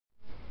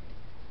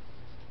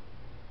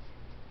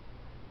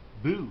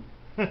Boo.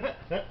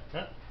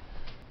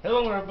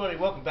 Hello everybody,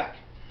 welcome back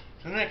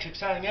to the next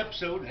exciting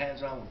episode of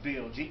Hands On with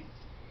BLG.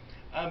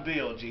 I'm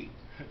BLG,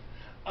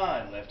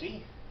 I'm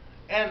lefty,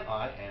 and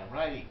I am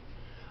righty.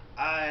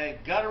 I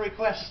got a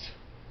request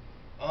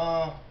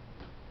on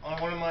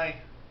one of my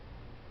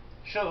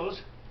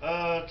shows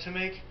to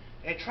make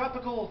a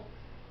tropical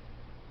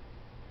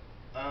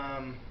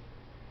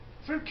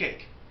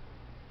fruitcake.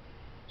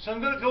 So I'm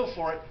going to go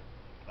for it.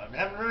 I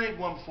haven't made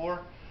one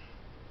before.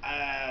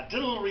 I did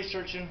a little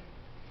researching.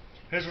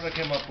 Here's what I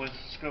came up with.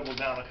 Scribbled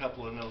down a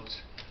couple of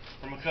notes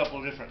from a couple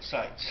of different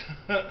sites.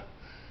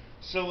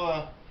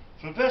 So,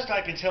 for the best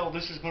I can tell,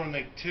 this is going to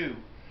make two.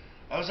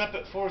 I was up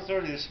at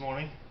 4:30 this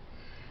morning,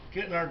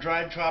 getting our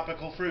dried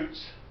tropical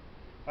fruits.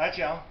 Right,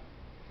 y'all?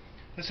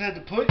 It said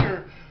to put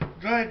your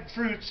dried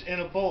fruits in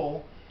a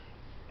bowl,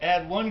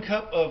 add 1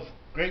 cup of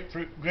grape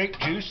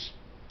juice,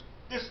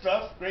 this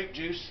stuff, grape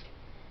juice,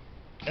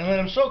 and let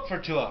them soak for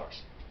 2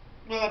 hours.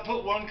 Well, I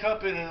put 1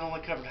 cup in and it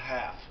only covered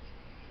half.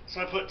 So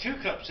I put 2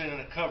 cups in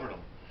and it covered them.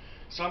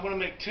 So I'm going to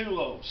make 2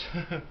 loaves.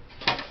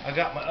 I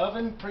got my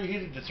oven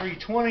preheated to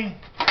 320.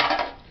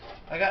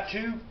 I got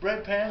 2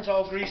 bread pans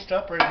all greased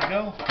up, ready to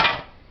go.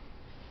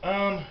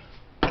 I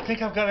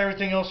think I've got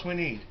everything else we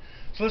need.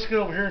 So let's get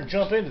over here and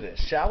jump into this,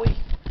 shall we?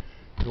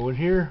 Go in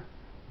here,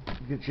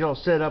 get you all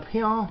set up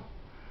here.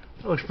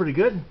 That looks pretty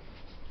good.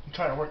 I'm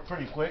trying to work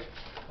pretty quick.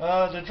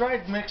 The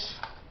dried mix,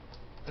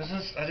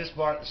 I just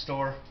bought at the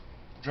store.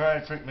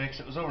 Dried fruit mix.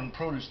 It was over in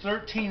produce.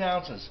 13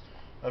 ounces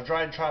of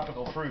dried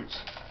tropical fruits.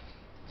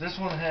 This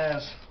one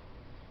has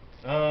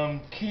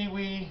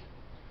kiwi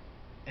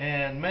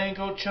and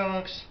mango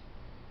chunks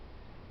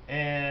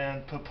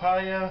and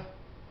papaya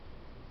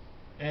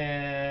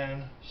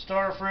and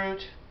star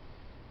fruit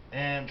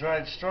and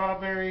dried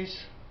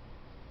strawberries,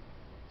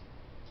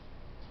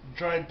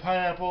 dried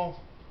pineapple.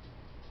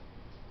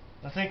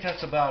 I think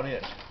that's about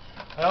it.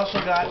 I also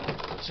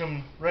got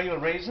some regular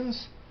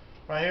raisins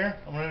right here.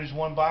 I'm going to use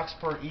 1 box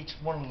per each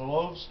one of the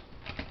loaves.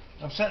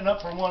 I'm setting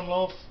up for 1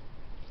 loaf.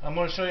 I'm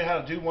going to show you how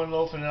to do 1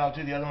 loaf and then I'll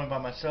do the other one by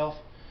myself.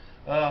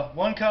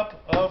 1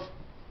 cup of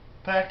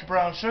packed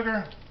brown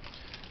sugar.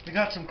 We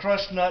got some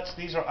crushed nuts.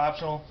 These are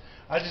optional.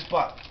 I just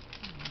bought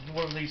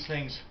one of these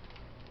things,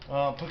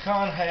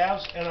 pecan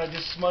halves, and I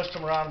just smushed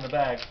them around in the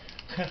bag.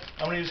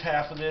 I'm going to use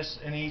half of this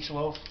in each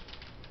loaf.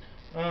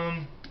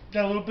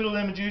 Got a little bit of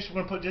lemon juice.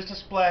 We're going to put just a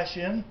splash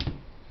in.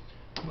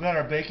 We got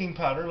our baking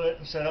powder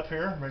set up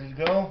here, ready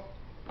to go.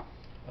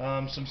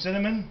 Some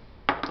cinnamon,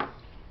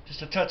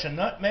 just a touch of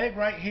nutmeg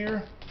right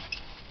here,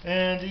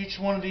 and each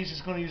one of these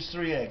is going to use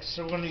 3 eggs,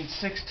 so we're going to need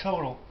 6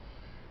 total.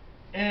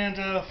 And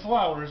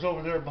flour is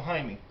over there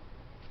behind me.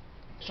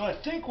 So I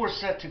think we're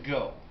set to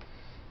go.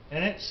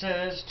 And it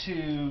says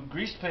to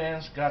grease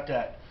pans, got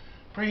that.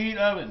 Preheat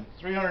oven,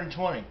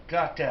 320,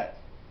 got that.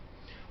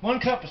 1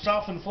 cup of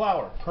softened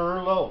flour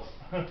per loaf.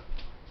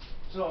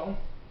 So,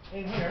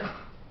 in here,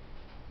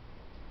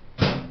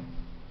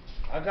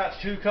 I've got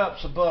 2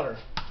 cups of butter.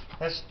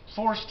 That's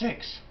 4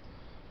 sticks.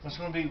 That's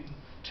going to be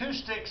 2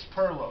 sticks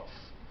per loaf.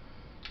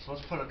 So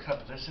let's put a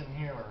cup of this in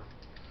here, or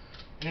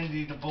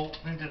into the bowl.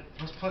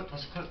 Let's put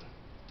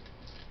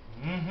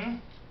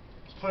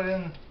it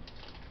in.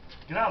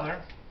 Get out of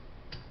there.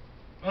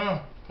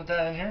 Put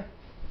that in here.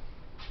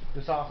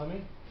 This off of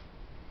me.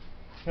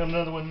 Got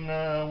another one.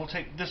 We'll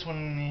take this one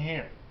in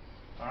here.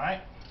 All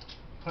right.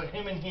 Put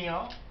him in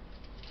here.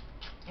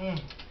 I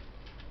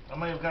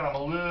may have got him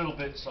a little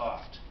bit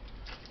soft,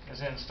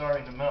 as in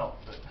starting to melt,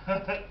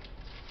 but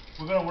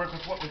we're going to work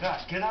with what we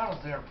got. Get out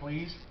of there,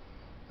 please.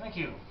 Thank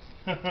you.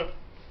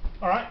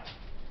 All right.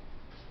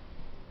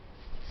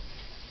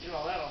 Get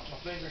all that off my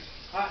fingers.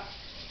 Hot.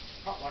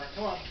 Hot water.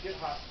 Come on, get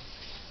hot.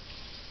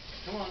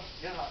 Come on,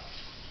 get hot.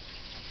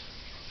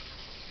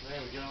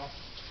 There we go.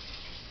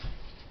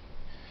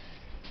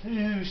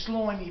 Ooh,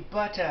 slimy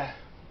butter.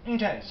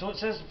 Okay, so it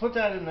says to put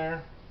that in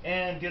there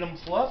and get them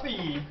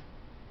fluffy.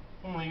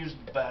 I'm going to use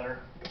the batter,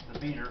 the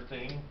beater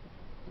thing,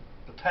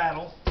 the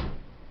paddle.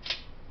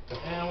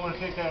 And I'm going to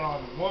kick that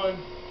on 1.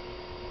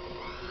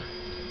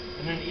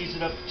 And then ease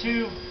it up to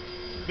 2.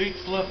 Beat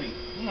fluffy.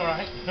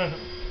 Alright. I'm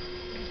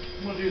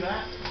going to do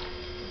that.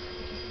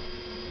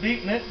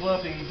 Beating it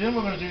fluffy. Then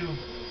we're going to do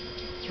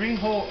 3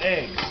 whole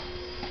eggs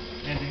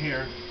into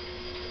here.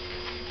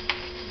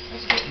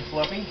 It's getting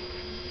fluffy.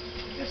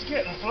 It's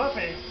getting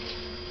fluffy.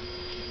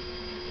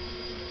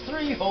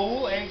 3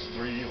 whole eggs.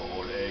 3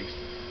 whole eggs.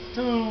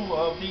 2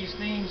 of these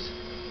things.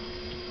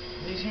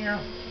 These here.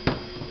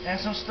 And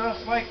some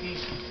stuff like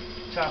these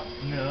chopped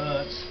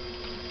nuts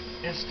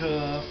and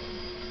stuff.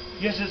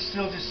 Yes, it's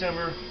still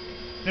December.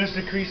 There's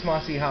the Crease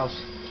Mossy house.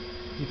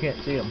 You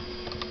can't see them.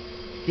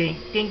 Ding,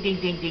 ding,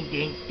 ding, ding, ding,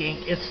 ding,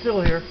 ding. It's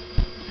still here.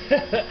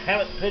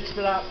 Haven't pitched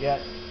it out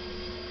yet.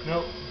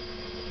 Nope.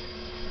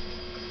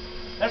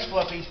 That's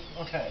fluffy.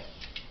 Okay.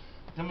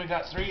 Then we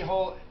got 3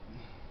 whole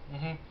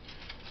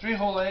 3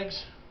 whole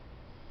eggs.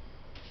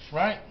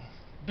 Right?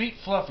 Beat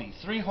fluffy.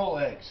 3 whole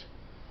eggs.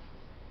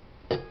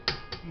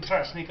 I'm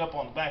trying to sneak up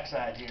on the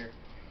backside here.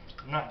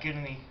 I'm not getting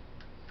any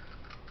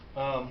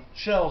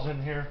shells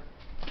in here.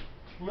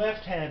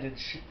 left-handed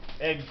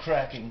egg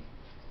cracking.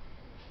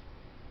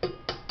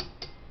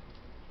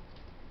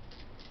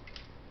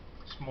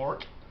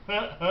 Smart.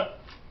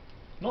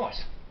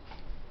 Nice.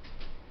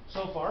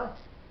 So far,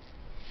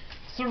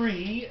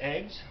 3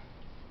 eggs.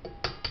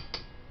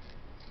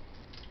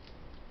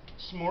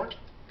 Smart.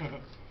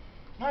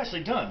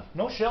 Nicely done.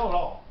 No shell at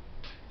all.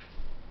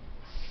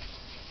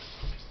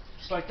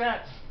 Just like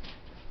that.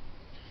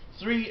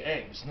 3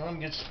 eggs. Now let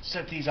me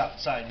set these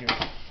outside here.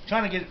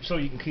 Trying to get it so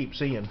you can keep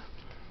seeing.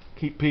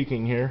 Keep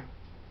peeking here.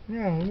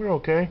 Yeah, we're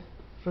okay.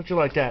 Don't you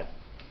like that?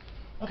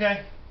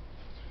 Okay.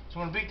 So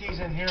I'm going to beat these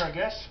in here, I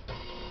guess.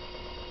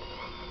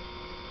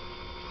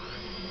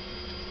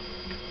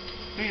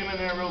 Beat them in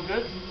there real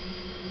good.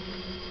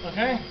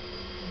 Okay.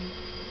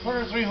 1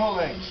 or 3 whole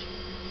eggs.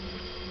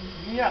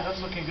 Yeah,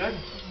 that's looking good.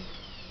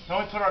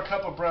 Now we put our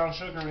cup of brown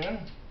sugar in.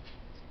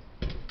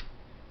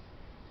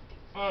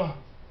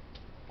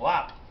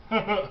 Blop.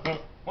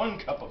 1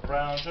 cup of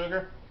brown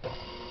sugar.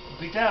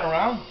 Beat that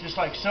around, just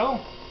like so.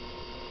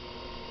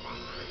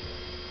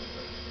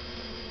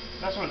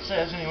 That's what it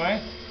says anyway.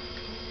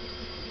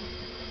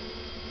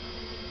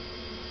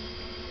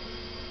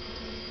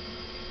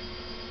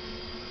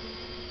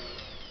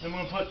 Then we're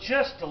going to put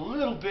just a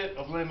little bit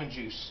of lemon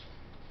juice.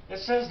 It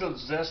says to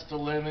zest the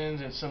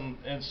lemons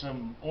and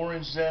some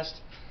orange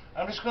zest.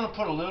 I'm just going to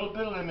put a little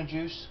bit of lemon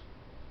juice.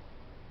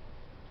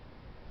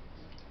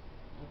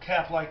 A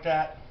cap like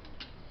that.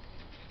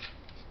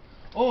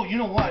 Oh, you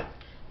know what?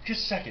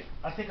 Just a second.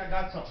 I think I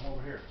got something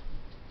over here.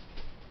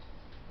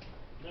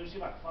 Let me see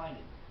if I can find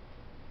it.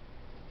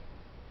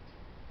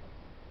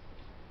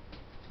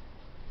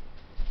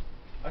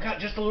 I got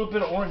just a little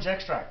bit of orange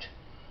extract.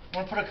 I'm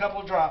going to put a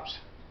couple of drops.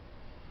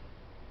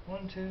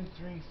 1, 2,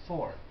 3,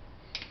 4.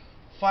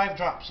 5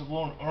 drops of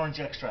orange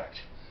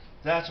extract.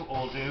 That's what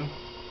we'll do.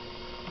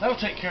 That'll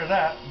take care of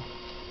that.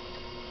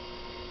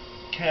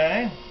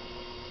 Okay.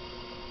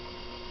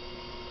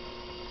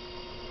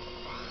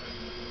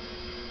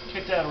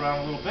 Kick that around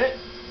a little bit.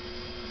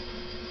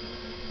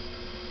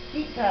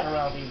 Beat that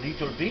around a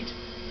little bit.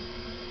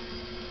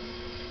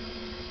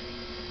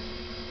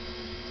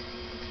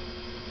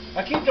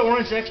 I keep the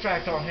orange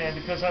extract on hand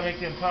because I make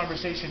them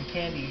conversation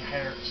candy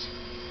hearts,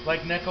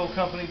 like Necco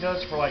Company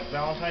does for like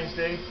Valentine's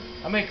Day.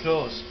 I make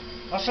those.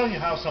 I'll show you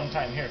how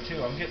sometime here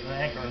too. I'm getting an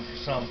anchoring for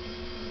some.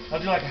 I'll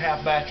do like a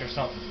half batch or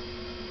something.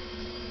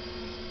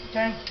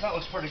 Okay, that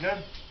looks pretty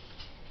good.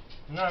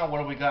 Now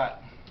what do we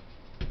got?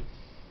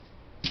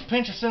 A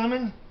pinch of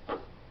cinnamon.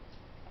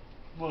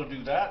 We'll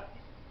do that.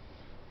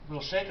 A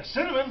little shake of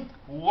cinnamon.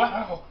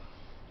 Wow.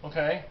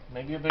 Okay,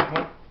 maybe a big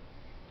one.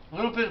 A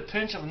little bit of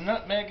pinch of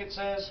nutmeg, it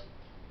says.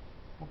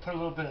 We'll put a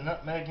little bit of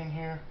nutmeg in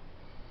here.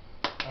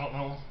 I don't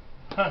know.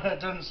 It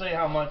doesn't say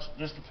how much,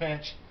 just a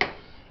pinch.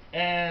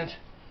 And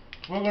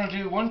we're going to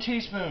do 1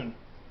 teaspoon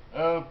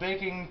of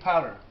baking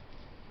powder.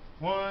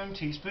 1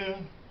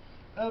 teaspoon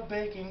of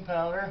baking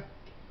powder.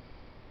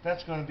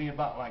 That's going to be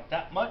about like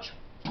that much.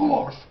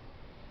 Poof!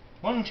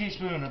 1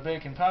 teaspoon of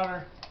baking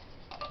powder.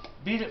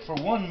 Beat it for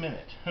 1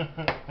 minute.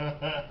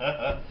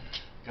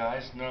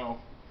 Guys, no.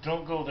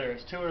 Don't go there.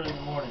 It's too early in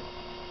the morning.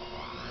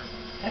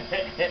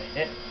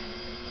 There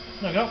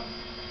we go.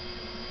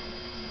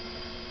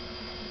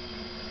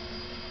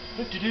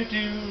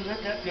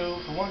 Let that go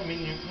for 1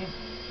 minute.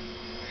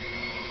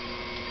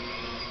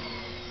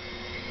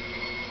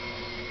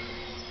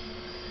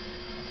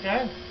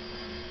 Okay.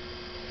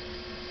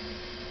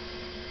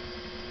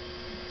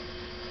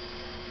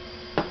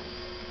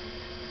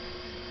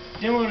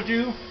 Then we're going to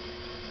do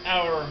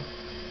our,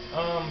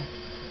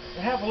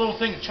 I have a little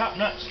thing of chopped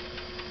nuts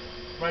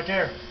right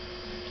there.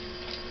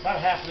 About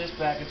half of this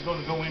packet is going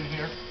to go in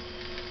here.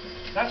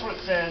 That's what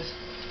it says.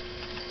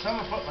 So I'm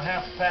going to put my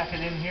half packet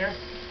in here.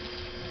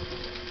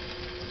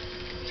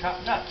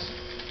 Chopped nuts.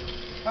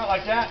 Not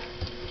like that.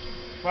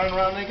 Right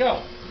around they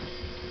go.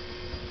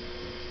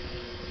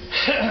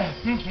 And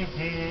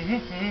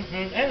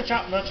the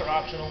chopped nuts are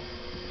optional.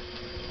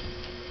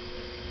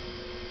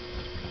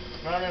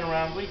 Round and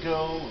around we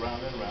go,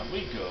 round and around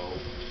we go.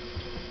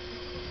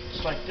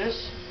 Just like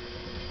this.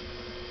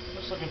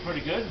 That's looking pretty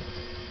good.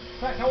 In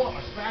fact, I want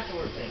my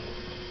spatula thing.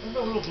 Where's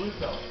my little blue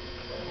fella?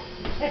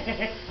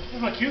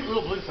 Here's my cute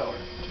little blue fella.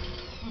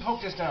 Let me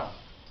poke this down.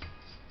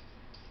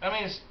 I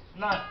mean, it's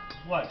not,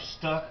 like,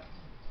 stuck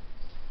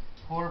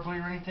horribly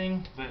or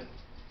anything, but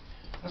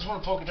I just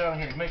want to poke it down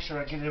here to make sure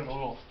I get in a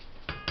little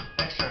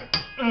extra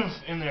oomph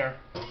in there.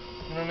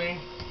 You know what I mean?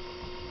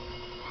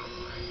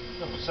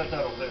 I'm going to set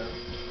that over there.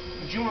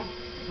 Did you want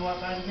to go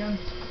outside again?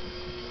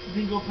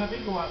 Dingo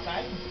Peppy, go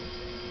outside.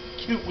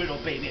 Cute little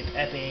baby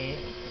Peppy.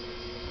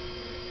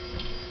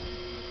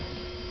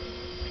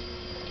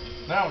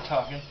 Now we're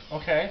talking.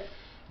 Okay.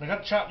 I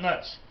got chopped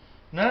nuts.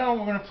 Now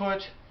we're going to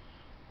put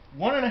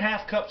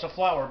 1.5 cups of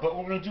flour, but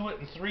we're going to do it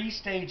in 3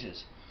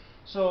 stages.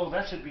 So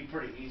that should be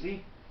pretty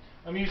easy.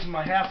 I'm using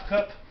my half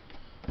cup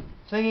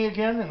thingy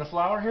again in the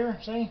flour here.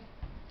 See?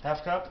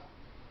 Half cup.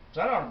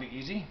 So that ought to be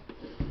easy.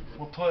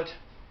 We'll put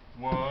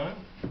 1.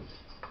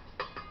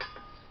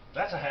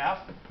 That's a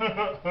half.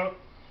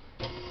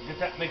 Get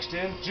that mixed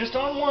in. Just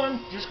on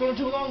one. Just going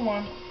to do it on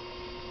one.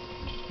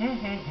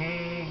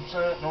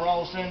 Set it in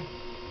Ralston.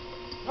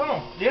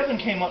 Oh, the oven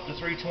came up to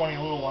 320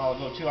 a little while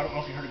ago too. I don't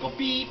know if you heard it go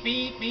beep,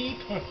 beep, beep.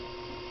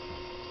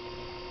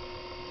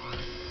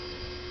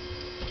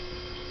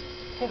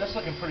 Okay, that's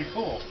looking pretty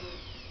cool.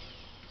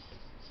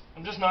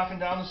 I'm just knocking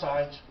down the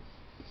sides.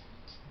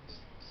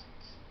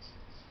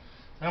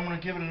 Now I'm going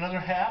to give it another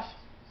half.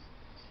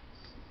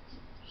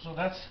 So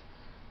that's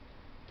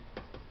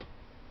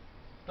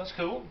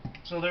cool.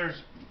 So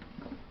there's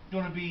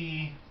going to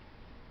be,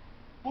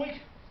 boink,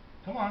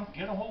 come on,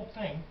 get a whole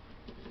thing.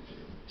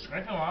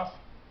 Scrape them off.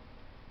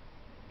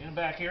 Get them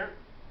back here.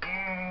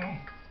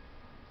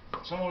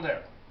 Some over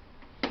there.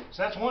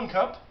 So that's 1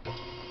 cup.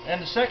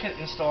 And the second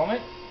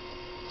installment,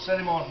 set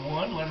him on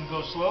 1, let him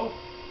go slow.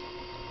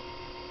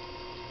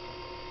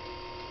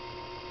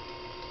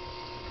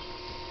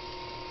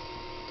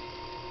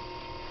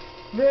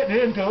 Let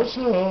him go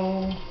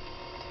slow.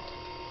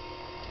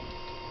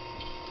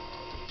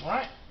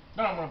 Alright,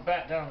 now I'm going to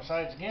bat down the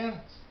sides again.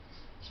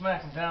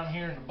 Smack them down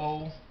here in the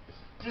bowl.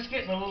 Just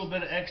getting a little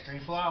bit of extra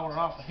flour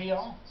off the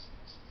heel.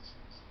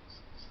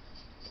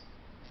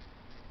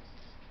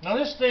 Now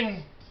this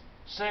thing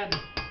said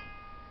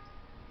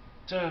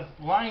to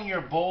line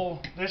your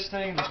bowl, this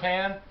thing, the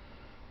pan,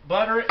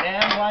 butter it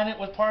and line it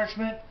with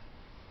parchment.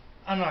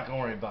 I'm not going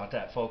to worry about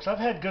that, folks. I've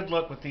had good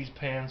luck with these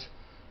pans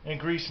and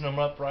greasing them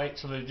up right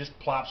so that it just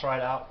plops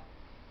right out.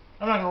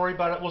 I'm not going to worry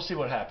about it. We'll see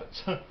what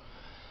happens.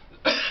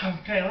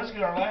 Okay, let's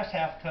get our last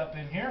half cup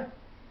in here.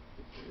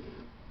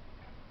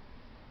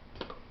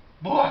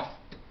 Boy,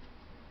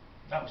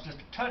 that was just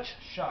a touch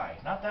shy,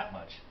 not that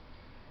much.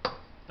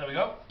 There we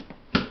go.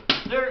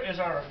 There is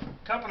our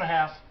 1.5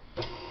 cups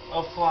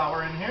of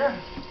flour in here,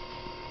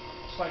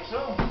 just like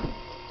so.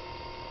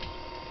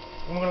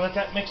 And we're going to let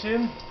that mix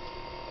in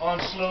on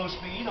slow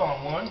speed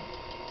on 1.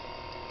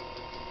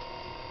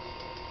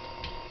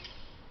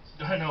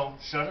 I know,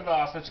 shut it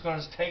off. It's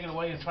going to take it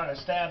away and try to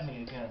stab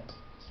me again.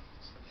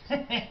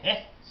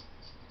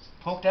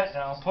 Poke that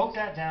down, poke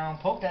that down,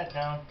 poke that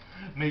down.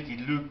 Make it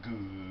look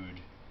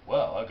good.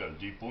 Wow, I got a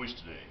deep voice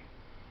today.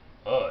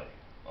 Hi,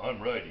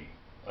 I'm Righty.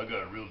 I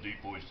got a real deep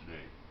voice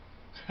today.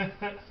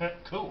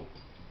 Cool.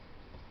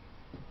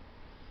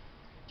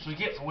 So you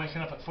get for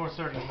waking up at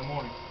 4:30 in the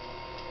morning.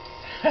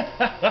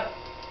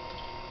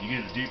 You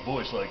get a deep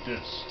voice like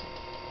this.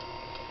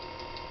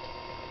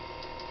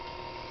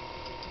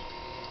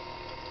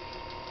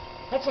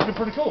 That's looking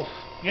pretty cool.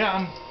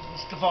 Yeah,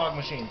 it's the fog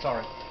machine,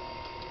 sorry.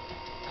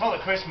 Call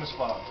it Christmas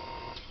fog.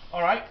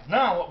 Alright,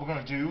 now what we're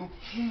going to do,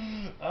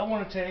 I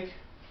want to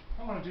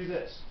do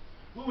this.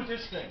 Ooh, with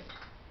this thing.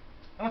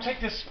 I'm going to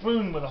take this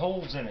spoon with the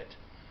holes in it.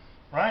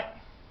 Right?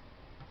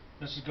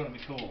 This is going to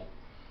be cool.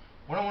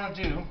 What I want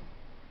to do,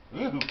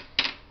 I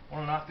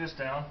want to knock this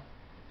down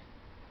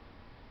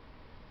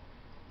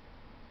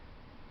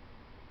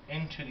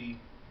into the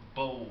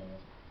bowl.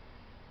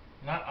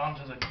 Not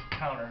onto the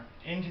counter,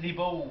 into the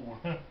bowl.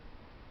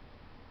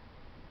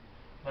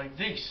 Like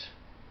this.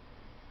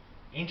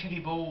 Into the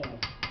bowl.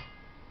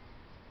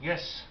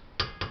 Yes.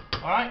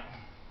 Alright.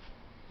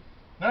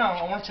 Now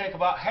I want to take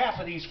about half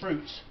of these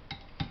fruits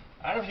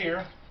out of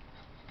here.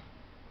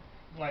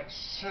 Like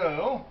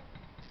so.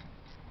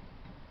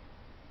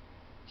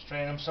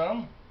 Strain them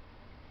some.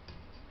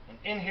 And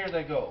in here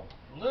they go.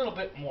 A little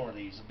bit more of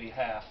these will be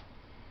half,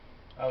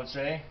 I would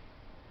say.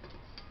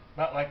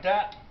 Not like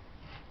that.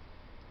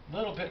 A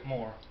little bit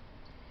more.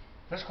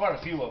 There's quite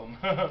a few of them.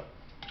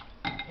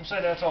 I'll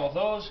say that's all of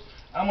those.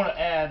 I'm going to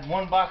add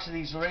 1 box of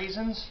these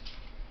raisins.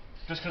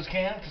 Just because I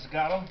can, because I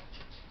got them.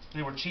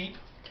 They were cheap.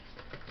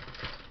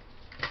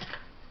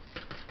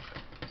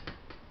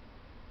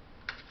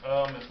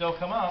 If they'll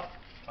come out,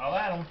 I'll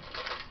add them.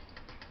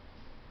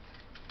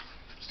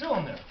 Still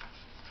in there.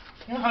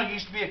 You know how you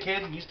used to be a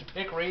kid and used to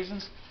pick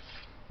raisins?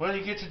 Well,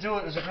 you get to do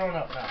it as a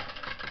grown-up now.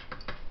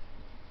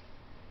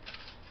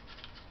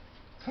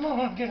 Come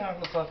on, get out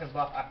of the fucking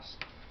box.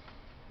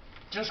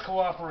 Just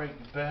cooperate,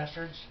 you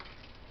bastards.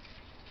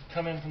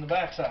 Come in from the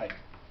backside.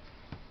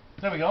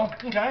 There we go.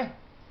 Okay.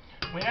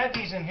 We add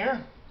these in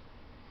here.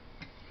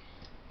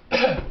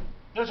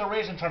 There's a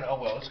raisin trying to... Oh,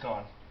 well, it's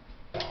gone.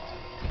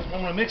 I'm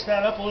going to mix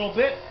that up a little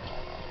bit.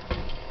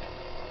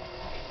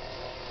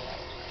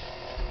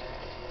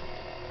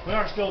 We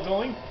are still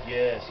going?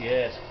 Yes,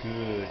 yes,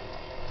 good.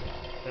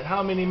 And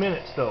how many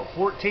minutes, though?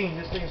 14.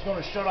 This thing's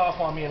going to shut off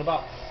on me in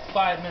about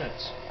 5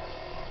 minutes.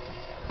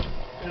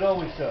 It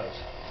always does.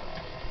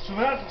 So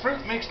we got the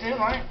fruit mixed in,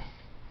 right?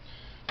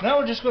 Now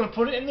we're just going to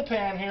put it in the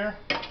pan here.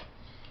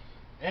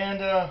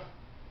 And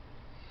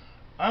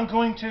I'm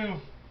going to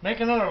make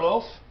another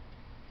loaf.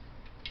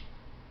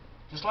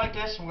 Just like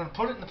this. I'm going to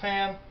put it in the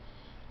pan.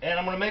 And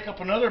I'm going to make up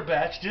another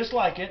batch just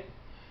like it.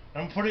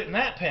 I'm going to put it in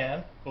that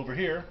pan over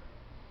here.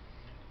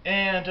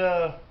 And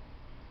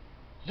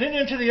then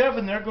into the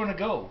oven they're going to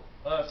go.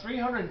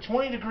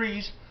 320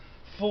 degrees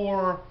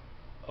for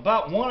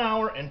about 1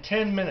 hour and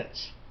 10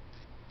 minutes.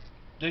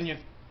 Then you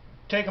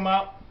take them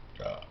out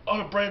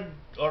on a bread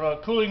or a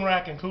cooling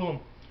rack and cool them.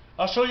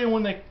 I'll show you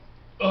when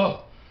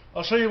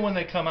I'll show you when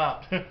they come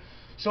out.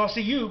 So I'll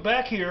see you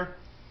back here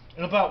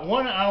in about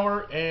 1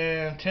 hour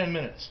and 10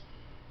 minutes.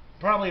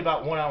 Probably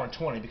about 1 hour and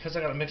 20 because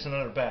I got to mix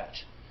another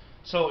batch.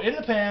 So in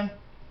the pan,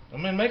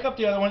 I'm going to make up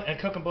the other one and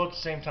cook them both at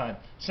the same time.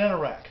 Center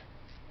rack,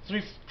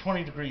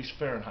 320 degrees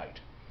Fahrenheit.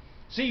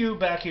 See you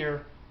back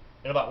here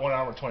in about 1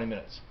 hour and 20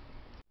 minutes.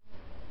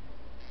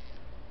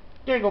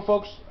 There you go,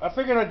 folks. I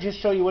figured I'd just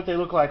show you what they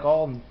look like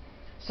all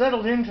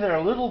settled into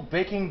their little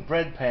baking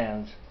bread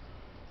pans.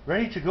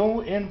 Ready to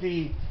go in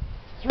the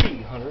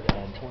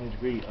 320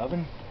 degree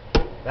oven.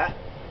 That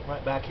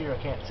right back here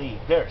I can't see.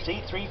 There,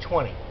 see?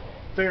 320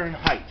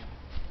 Fahrenheit.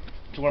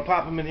 So we're going to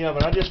pop them in the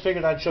oven. I just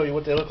figured I'd show you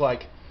what they look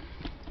like.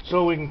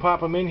 So we can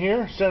pop them in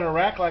here. Center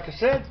rack, like I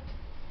said.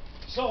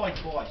 Side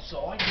by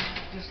side.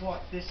 Just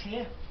like this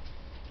here.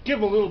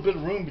 Give them a little bit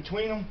of room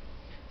between them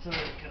so they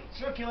can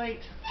circulate.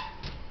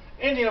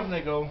 In the oven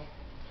they go.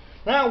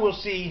 Now we'll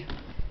see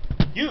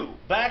you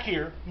back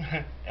here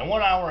in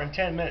 1 hour and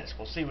 10 minutes.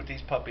 We'll see what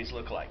these puppies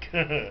look like.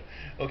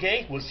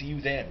 Okay? We'll see you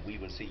then. We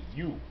will see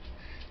you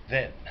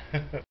then.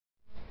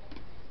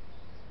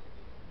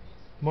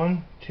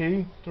 1,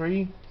 2,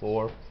 3,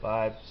 4,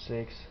 5,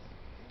 6.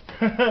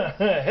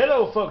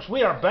 Hello, folks.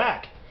 We are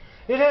back.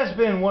 It has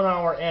been 1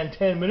 hour and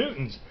 10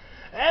 minutes.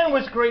 And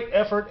with great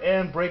effort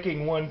and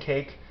breaking one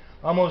cake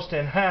almost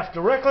in half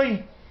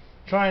directly,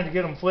 trying to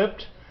get them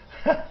flipped,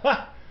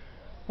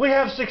 we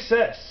have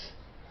success.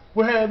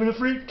 We're having a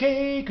fruit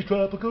cake, a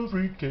tropical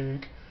fruit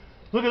cake.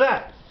 Look at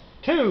that.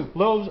 2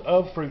 loaves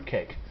of fruit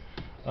cake.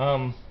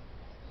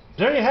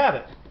 There you have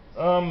it.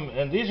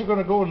 And these are going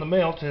to go in the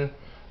mail to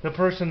the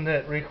person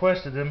that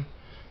requested them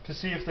to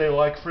see if they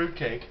like fruit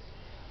cake.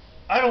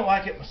 I don't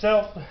like it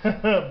myself,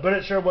 but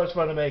it sure was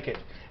fun to make it.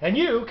 And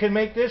you can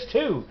make this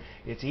too.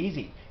 It's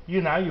easy.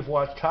 Now you've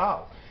watched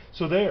how.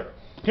 So there.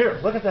 Here,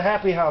 look at the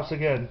happy house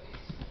again.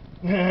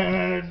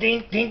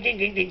 Ding, ding, ding,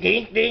 ding, ding,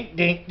 ding, ding,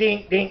 ding,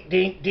 ding, ding,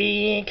 ding,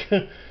 ding.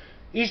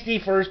 It's the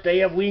first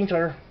day of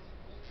winter.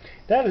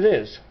 That it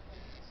is.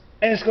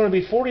 And it's going to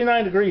be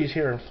 49 degrees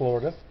here in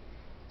Florida.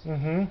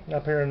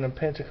 Up here in the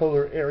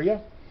Pensacola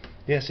area.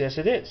 Yes, yes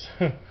it is.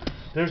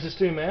 There's the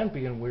stew man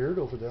being weird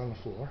over there on the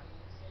floor.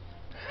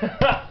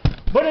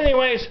 But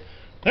anyways,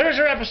 there's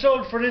our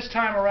episode for this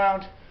time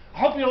around. I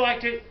hope you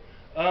liked it.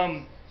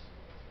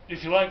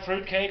 If you like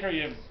fruitcake or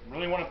you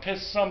really want to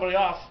piss somebody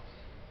off,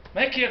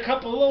 make you a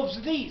couple of loaves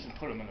of these and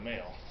put them in the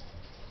mail.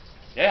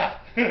 Yeah.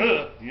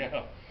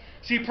 Yeah.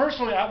 See,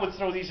 personally, I would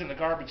throw these in the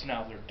garbage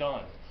now. They're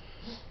done.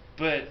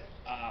 But,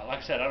 like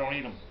I said, I don't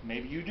eat them.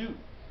 Maybe you do.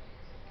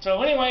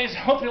 So anyways,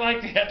 hope you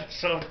liked the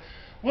episode.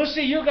 We'll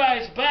see you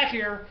guys back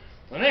here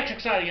for the next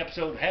exciting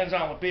episode, Hands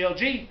On with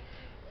BLG.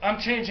 I'm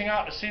changing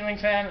out the ceiling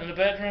fan in the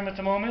bedroom at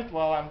the moment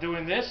while I'm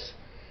doing this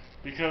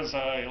because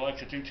I like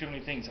to do too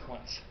many things at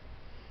once.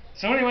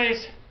 So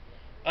anyways,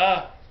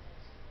 for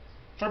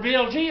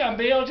BLG, I'm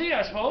BLG,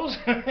 I suppose.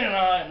 And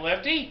I'm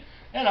Lefty,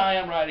 and I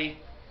am Righty.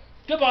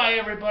 Goodbye,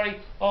 everybody.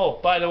 Oh,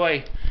 by the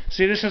way,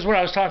 see, this is what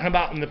I was talking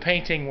about in the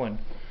painting one.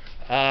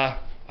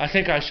 I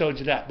think I showed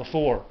you that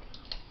before.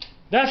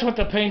 That's what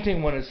the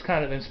painting one is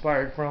kind of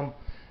inspired from,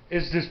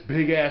 is this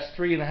big-ass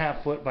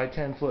 3.5 foot by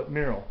 10 foot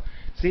mural.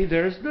 See,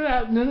 there's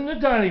that in the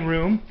dining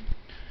room,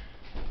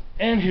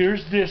 and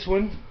here's this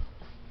one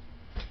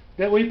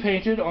that we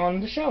painted on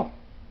the show.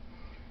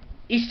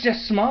 It's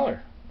just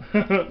smaller.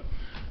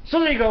 So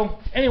there you go.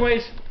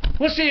 Anyways,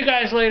 we'll see you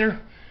guys later.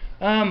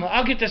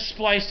 I'll get this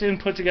spliced in,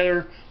 put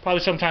together,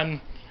 probably sometime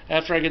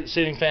after I get the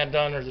ceiling fan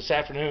done, or this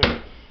afternoon,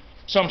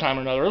 sometime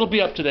or another. It'll be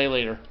up today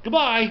later.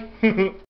 Goodbye.